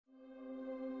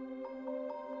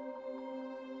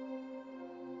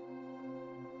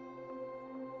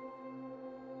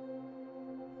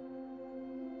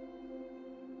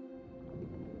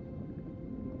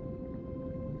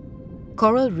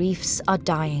coral reefs are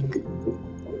dying.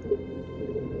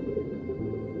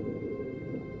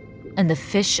 And the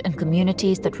fish and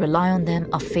communities that rely on them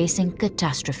are facing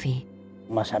catastrophe.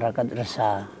 Masyarakat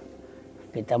resah,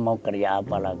 kita mau kerja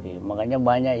apa lagi? Makanya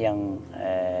banyak yang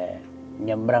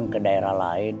nyebrang ke daerah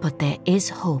lain. But there is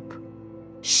hope.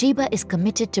 Sheba is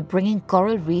committed to bringing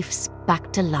coral reefs back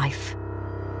to life.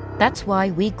 That's why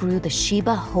we grew the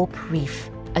Sheba Hope Reef,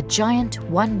 a giant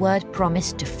one-word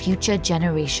promise to future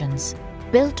generations.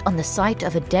 Built on the site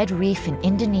of a dead reef in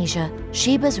Indonesia,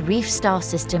 Sheba's Reef Star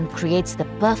system creates the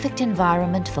perfect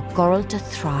environment for coral to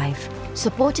thrive.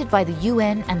 Supported by the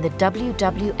UN and the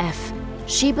WWF,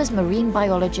 Sheba's marine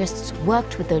biologists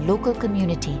worked with the local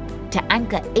community to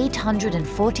anchor 840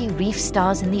 reef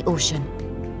stars in the ocean,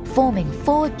 forming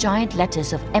 4 giant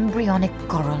letters of embryonic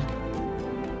coral.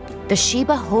 The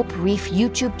Sheba Hope Reef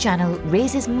YouTube channel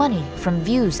raises money from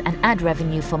views and ad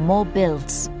revenue for more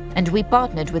builds. And we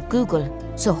partnered with Google,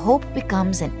 so Hope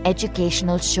becomes an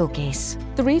educational showcase.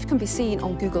 The reef can be seen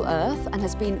on Google Earth and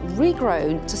has been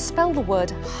regrown to spell the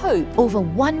word hope. Over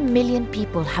 1 million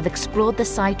people have explored the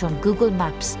site on Google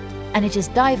Maps, and it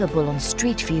is diveable on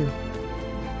Street View.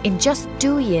 In just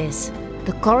 2 years,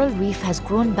 the coral reef has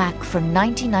grown back from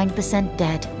 99%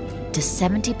 dead to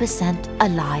 70%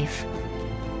 alive.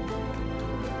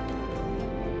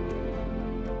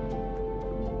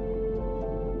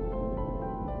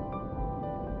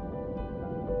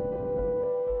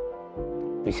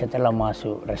 Bisa telah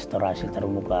masuk restorasi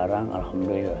terumbu karang,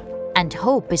 alhamdulillah. And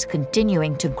hope is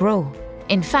continuing to grow.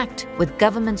 In fact, with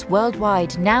governments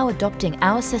worldwide now adopting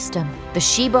our system, the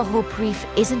Sheba Hope Reef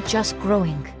isn't just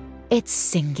growing, it's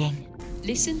singing.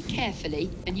 Listen carefully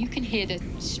and you can hear the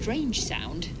strange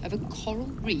sound of a coral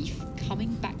reef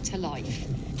coming back to life.